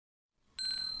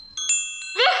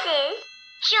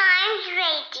Chimes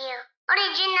Radio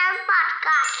original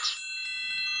podcast.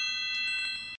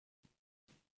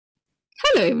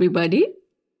 Hello, everybody.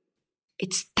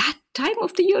 It's that time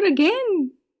of the year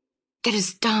again. There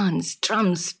is dance,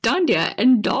 drums, dandiya,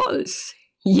 and dolls.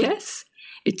 Yes,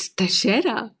 it's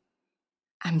Dussehra.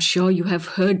 I'm sure you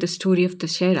have heard the story of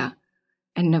Dussehra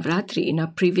and Navratri in our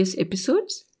previous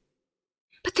episodes.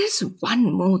 But there's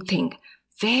one more thing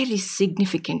very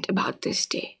significant about this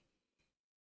day.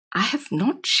 I have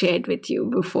not shared with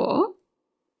you before.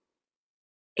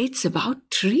 It's about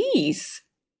trees.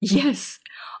 Yes,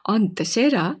 on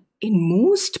Dussehra, in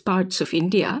most parts of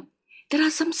India, there are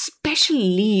some special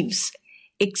leaves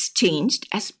exchanged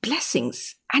as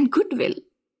blessings and goodwill.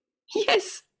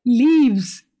 Yes,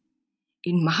 leaves.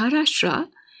 In Maharashtra,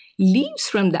 leaves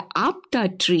from the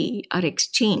apta tree are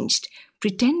exchanged,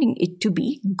 pretending it to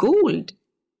be gold.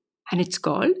 And it's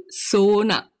called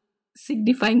Sona,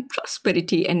 signifying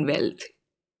prosperity and wealth.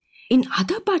 In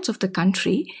other parts of the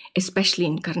country, especially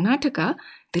in Karnataka,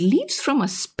 the leaves from a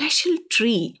special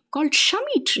tree called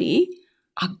Shami tree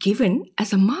are given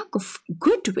as a mark of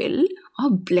goodwill or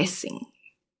blessing.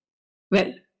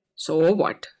 Well, so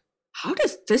what? How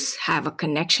does this have a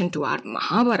connection to our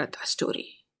Mahabharata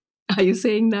story? Are you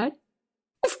saying that?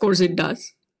 Of course it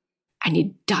does. And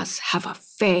it does have a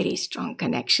very strong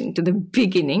connection to the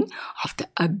beginning of the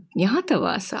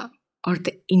Ajnatavasa, or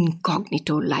the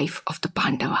incognito life of the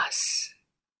Pandavas.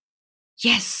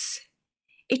 Yes,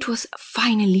 it was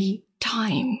finally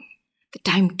time. The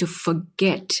time to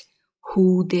forget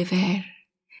who they were,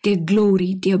 their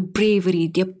glory, their bravery,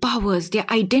 their powers, their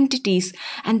identities,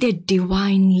 and their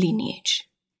divine lineage,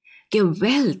 their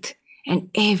wealth, and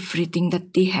everything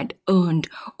that they had earned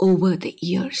over the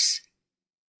years.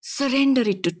 Surrender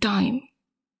it to time,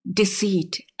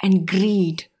 deceit, and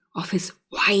greed of his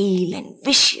vile and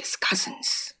vicious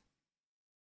cousins.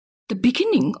 The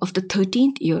beginning of the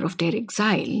 13th year of their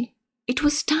exile, it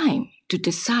was time to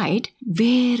decide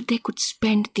where they could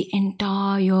spend the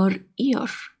entire year,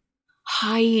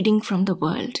 hiding from the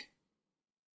world.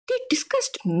 They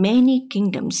discussed many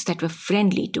kingdoms that were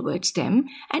friendly towards them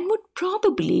and would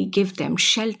probably give them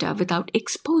shelter without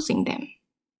exposing them.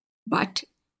 But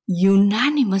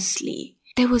unanimously,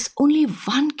 there was only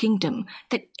one kingdom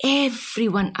that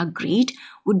everyone agreed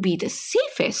would be the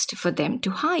safest for them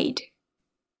to hide.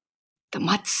 The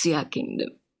Matsya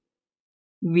kingdom.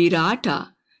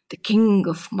 Virata, the king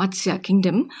of Matsya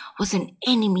kingdom, was an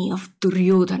enemy of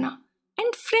Duryodhana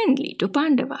and friendly to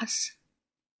Pandavas.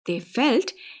 They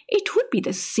felt it would be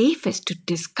the safest to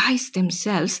disguise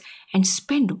themselves and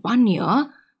spend 1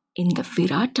 year in the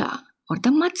Virata or the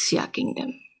Matsya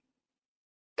kingdom.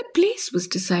 The place was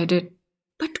decided.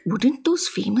 But wouldn't those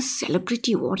famous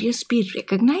celebrity warriors be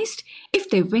recognized if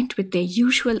they went with their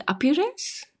usual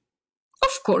appearance?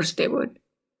 Of course they would.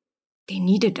 They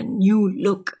needed a new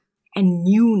look and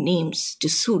new names to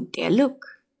suit their look.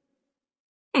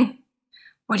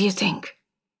 What do you think?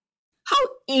 How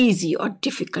easy or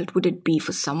difficult would it be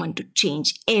for someone to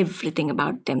change everything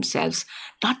about themselves,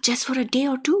 not just for a day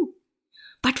or two,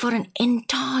 but for an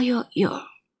entire year?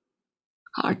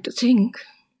 Hard to think.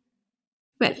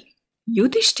 Well,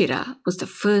 Yudhishthira was the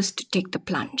first to take the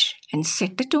plunge and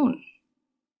set the tone.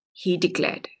 He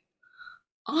declared,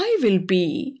 "I will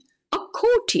be a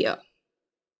courtier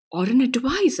or an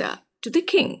advisor to the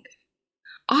king.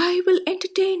 I will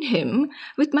entertain him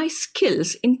with my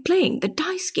skills in playing the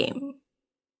dice game."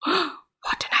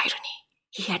 What an irony.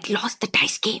 He had lost the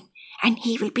dice game and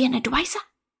he will be an advisor.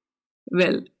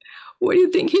 Well, what do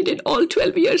you think he did all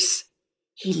 12 years?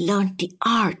 He learned the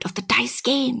art of the dice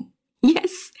game.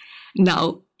 Yes.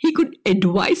 Now he could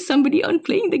advise somebody on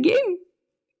playing the game.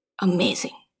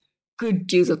 Amazing. Good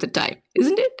use of the time,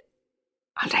 isn't it?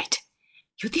 All right.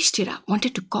 Yudhishthira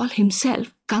wanted to call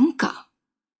himself Kanka.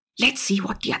 Let's see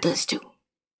what the others do.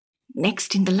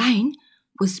 Next in the line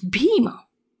was Bhima.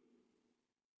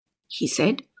 He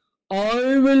said,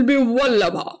 "I will be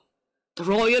Vallabha, the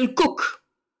royal cook,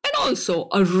 and also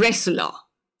a wrestler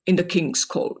in the king's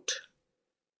court."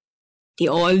 They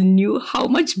all knew how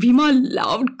much Bhima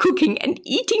loved cooking and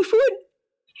eating food.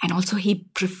 And also he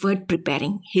preferred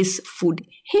preparing his food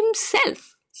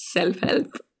himself.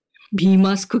 Self-help.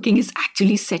 Bhima's cooking is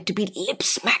actually said to be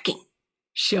lip-smacking.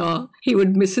 Sure, he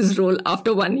would miss his role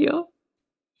after 1 year.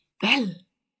 Well,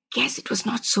 guess it was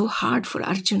not so hard for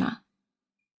Arjuna.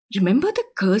 Remember the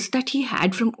curse that he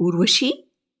had from Urvashi?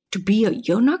 To be a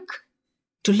eunuch?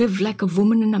 To live like a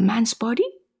woman in a man's body?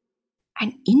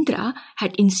 And Indra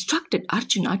had instructed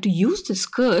Arjuna to use this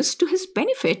curse to his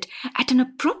benefit at an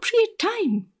appropriate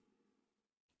time.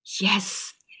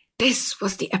 Yes, this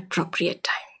was the appropriate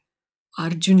time.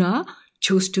 Arjuna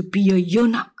chose to be a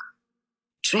eunuch,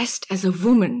 dressed as a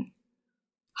woman,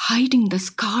 hiding the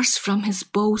scars from his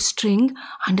bowstring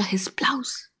under his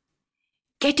blouse,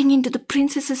 getting into the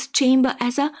princess's chamber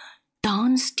as a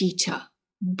dance teacher,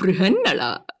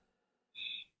 Brihannala,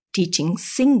 teaching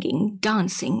singing,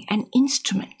 dancing, and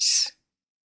instruments.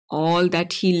 All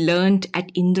that he learnt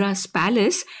at Indra's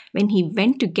palace when he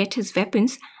went to get his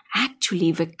weapons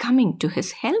actually were coming to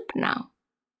his help now.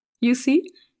 You see,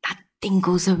 nothing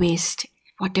goes a waste.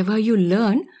 Whatever you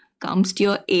learn comes to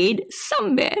your aid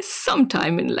somewhere,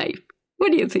 sometime in life.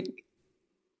 What do you think?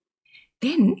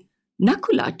 Then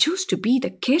Nakula chose to be the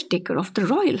caretaker of the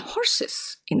royal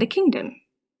horses in the kingdom,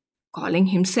 calling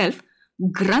himself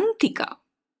Granthika,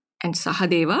 and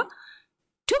Sahadeva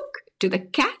took to the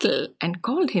cattle and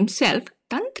called himself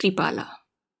Tantripala.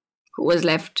 Who was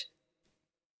left?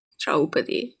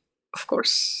 Draupadi, of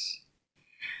course.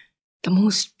 The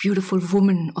most beautiful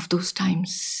woman of those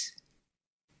times.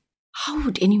 How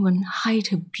would anyone hide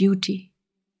her beauty?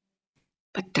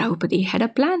 But Draupadi had a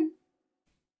plan.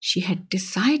 She had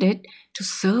decided to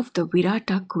serve the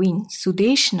Virata queen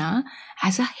Sudeshna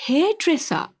as a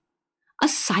hairdresser, a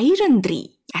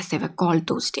Sairandri, as they were called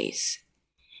those days.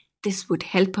 This would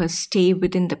help her stay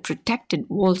within the protected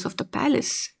walls of the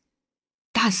palace.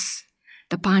 Thus,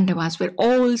 the Pandavas were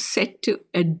all set to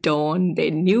adorn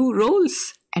their new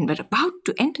roles and were about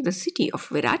to enter the city of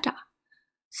Virata.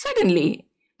 Suddenly,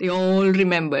 they all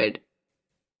remembered.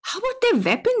 How about their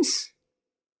weapons?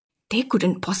 They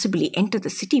couldn't possibly enter the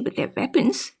city with their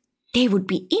weapons. They would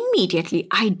be immediately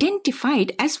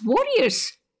identified as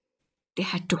warriors. They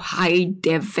had to hide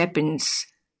their weapons.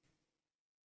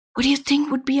 What do you think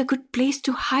would be a good place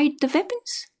to hide the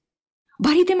weapons?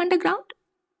 Bury them underground?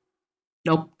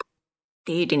 Nope,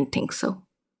 they didn't think so.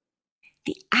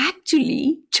 They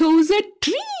actually chose a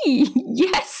tree.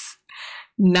 Yes.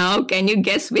 Now can you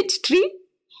guess which tree?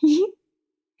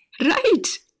 Right,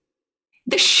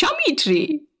 the Shami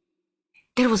tree.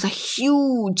 There was a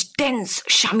huge, dense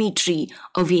Shami tree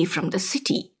away from the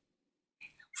city,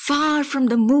 far from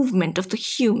the movement of the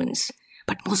humans,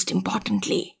 but most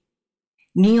importantly,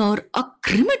 near a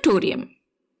crematorium,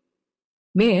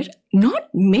 where not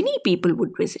many people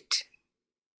would visit.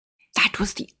 That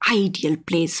was the ideal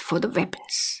place for the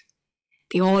weapons.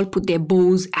 They all put their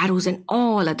bows, arrows, and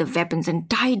all other weapons and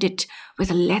tied it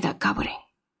with a leather covering.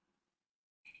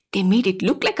 They made it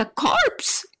look like a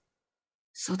corpse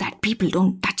so that people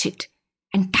don't touch it,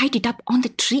 and tied it up on the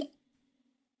tree.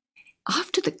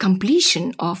 After the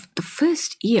completion of the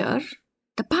first year,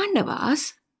 the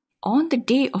Pandavas, on the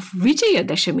day of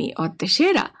Vijayadashami or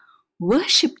Dashera,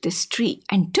 worshipped this tree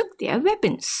and took their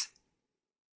weapons.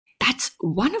 That's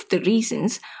one of the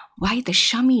reasons why the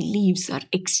Shami leaves are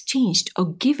exchanged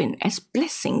or given as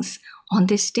blessings on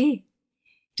this day,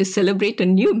 to celebrate a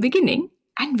new beginning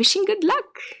and wishing good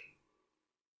luck.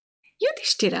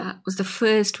 Yudhishthira was the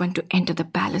first one to enter the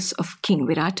palace of King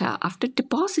Virata after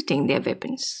depositing their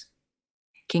weapons.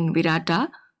 King Virata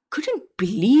couldn't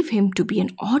believe him to be an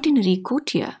ordinary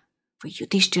courtier, for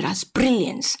Yudhishthira's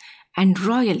brilliance and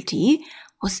royalty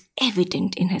was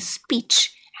evident in his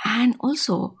speech and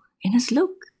also in his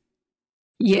look.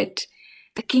 Yet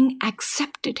the king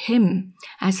accepted him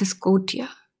as his courtier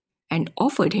and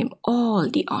offered him all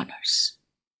the honors.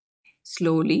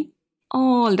 Slowly,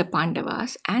 all the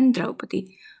Pandavas and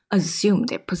Draupadi assumed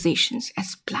their positions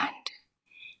as planned.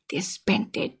 They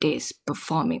spent their days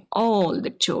performing all the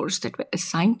chores that were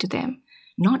assigned to them,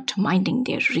 not minding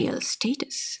their real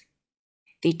status.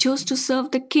 They chose to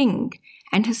serve the king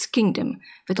and his kingdom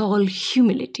with all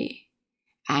humility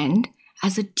and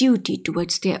as a duty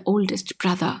towards their oldest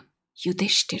brother,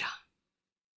 Yudhishthira.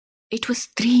 It was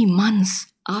 3 months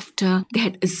after they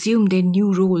had assumed their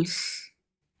new roles,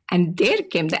 and there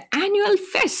came the annual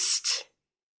fest.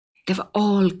 There were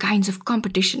all kinds of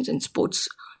competitions and sports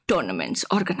tournaments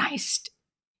organized.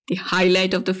 The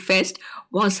highlight of the fest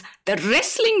was the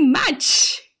wrestling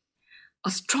match.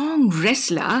 A strong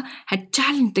wrestler had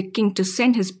challenged the king to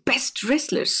send his best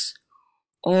wrestlers.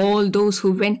 All those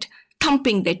who went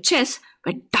thumping their chests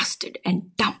were dusted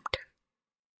and dumped.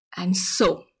 And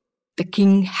so the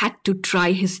king had to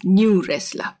try his new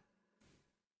wrestler,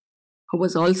 who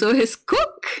was also his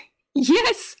cook.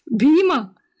 Yes,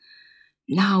 Bhima,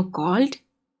 now called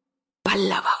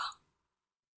Pallava.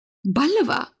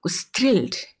 Pallava was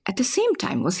thrilled, at the same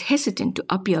time was hesitant to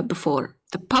appear before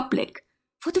the public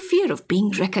for the fear of being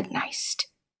recognized.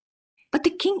 But the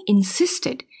king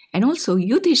insisted, and also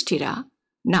Yudhishthira,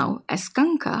 now as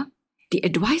Kanka, the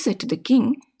advisor to the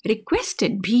king,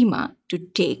 requested Bhima to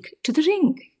take to the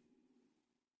ring.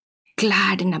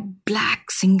 Clad in a black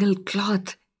single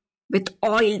cloth, with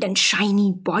oiled and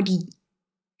shiny body,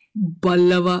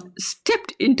 Ballava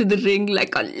stepped into the ring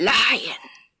like a lion.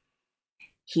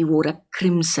 He wore a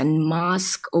crimson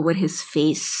mask over his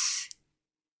face.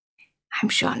 I'm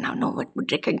sure now no one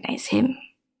would recognize him.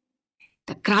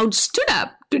 The crowd stood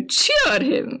up to cheer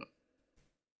him.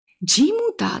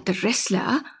 Jeemutha, the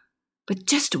wrestler, with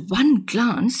just one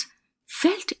glance,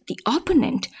 felt the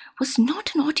opponent was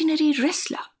not an ordinary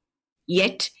wrestler.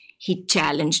 Yet he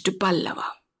challenged Pallava.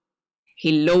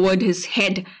 He lowered his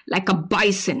head like a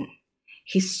bison,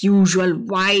 his usual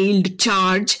wild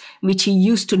charge which he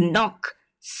used to knock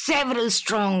several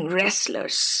strong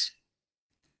wrestlers.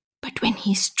 But when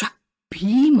he struck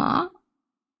Bhima,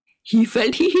 he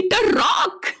felt he hit a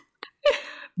rock.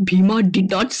 Bhima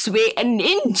did not sway an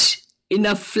inch. In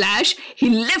a flash, he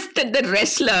lifted the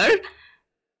wrestler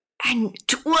and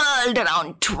twirled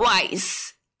around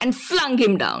twice and flung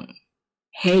him down,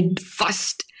 head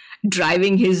first,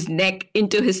 driving his neck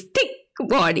into his thick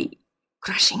body,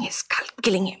 crushing his skull,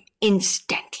 killing him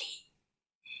instantly.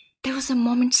 There was a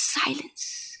moment's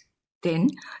silence. Then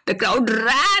the crowd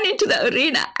ran into the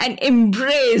arena and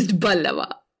embraced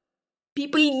Ballava.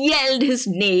 People yelled his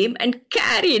name and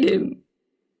carried him.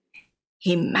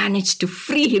 He managed to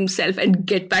free himself and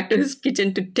get back to his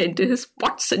kitchen to tend to his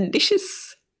pots and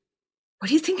dishes. What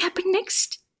do you think happened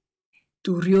next?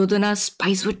 Duryodhana's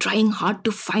spies were trying hard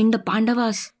to find the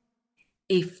Pandavas.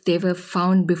 If they were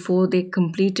found before they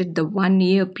completed the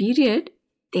 1-year period,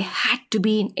 they had to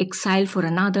be in exile for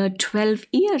another 12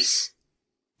 years.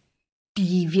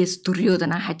 Devious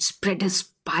Duryodhana had spread his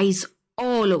spies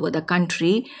all over the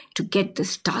country to get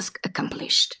this task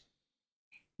accomplished.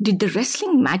 Did the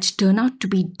wrestling match turn out to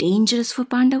be dangerous for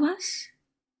Pandavas?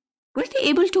 Were they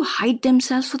able to hide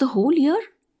themselves for the whole year?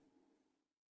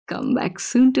 Come back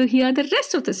soon to hear the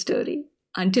rest of the story.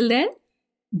 Until then,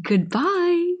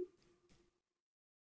 goodbye.